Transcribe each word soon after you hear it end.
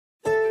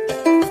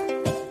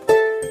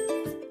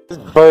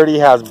Birdie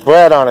has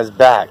bread on his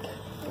back.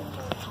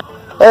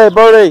 Hey,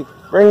 Birdie,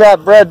 bring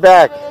that bread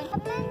back.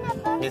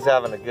 He's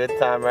having a good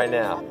time right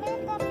now.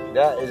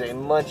 That is a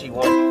munchy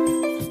one.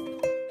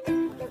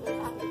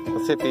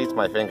 Let's see if he eats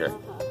my finger.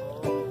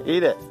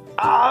 Eat it.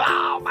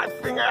 Oh, my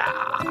finger.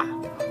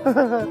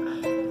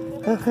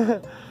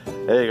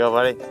 There you go,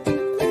 buddy.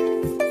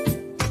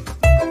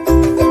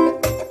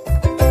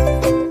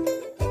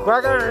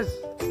 Quackers!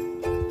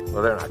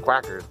 Well, they're not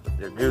quackers, but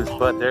they're goose,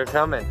 but they're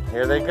coming.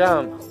 Here they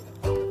come.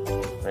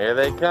 Here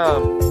they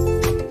come.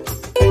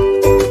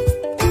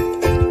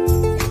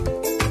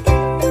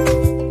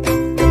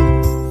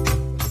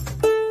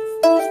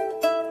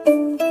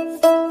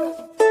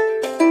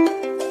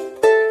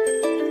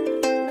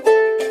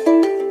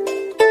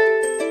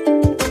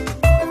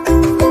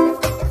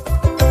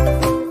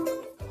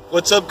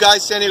 What's up,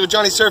 guys? San Diego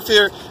Johnny Surf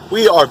here.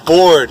 We are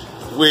bored.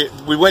 We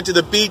went to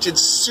the beach.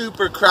 It's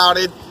super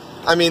crowded.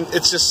 I mean,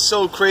 it's just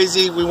so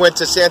crazy. We went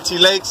to Santee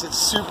Lakes. It's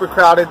super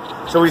crowded.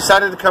 So we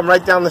decided to come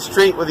right down the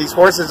street where these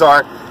horses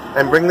are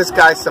and bring this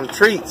guy some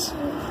treats.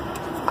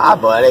 Ah,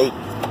 buddy.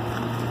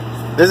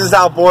 This is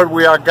how bored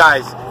we are,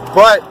 guys.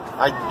 But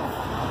I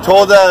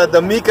told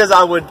the Mikas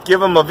I would give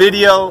them a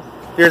video.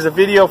 Here's a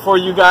video for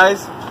you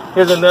guys.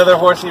 Here's another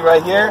horsey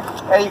right here.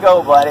 There you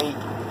go, buddy.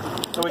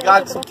 So we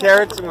got some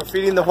carrots and we're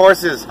feeding the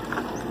horses.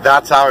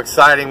 That's how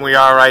exciting we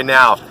are right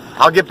now.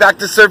 I'll get back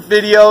to surf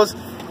videos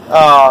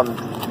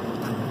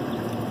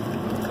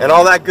and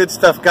all that good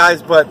stuff,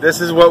 guys, but this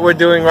is what we're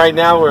doing right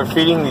now. We're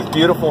feeding these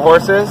beautiful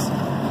horses.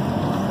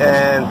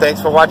 And thanks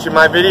for watching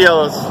my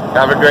videos.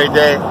 Have a great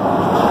day.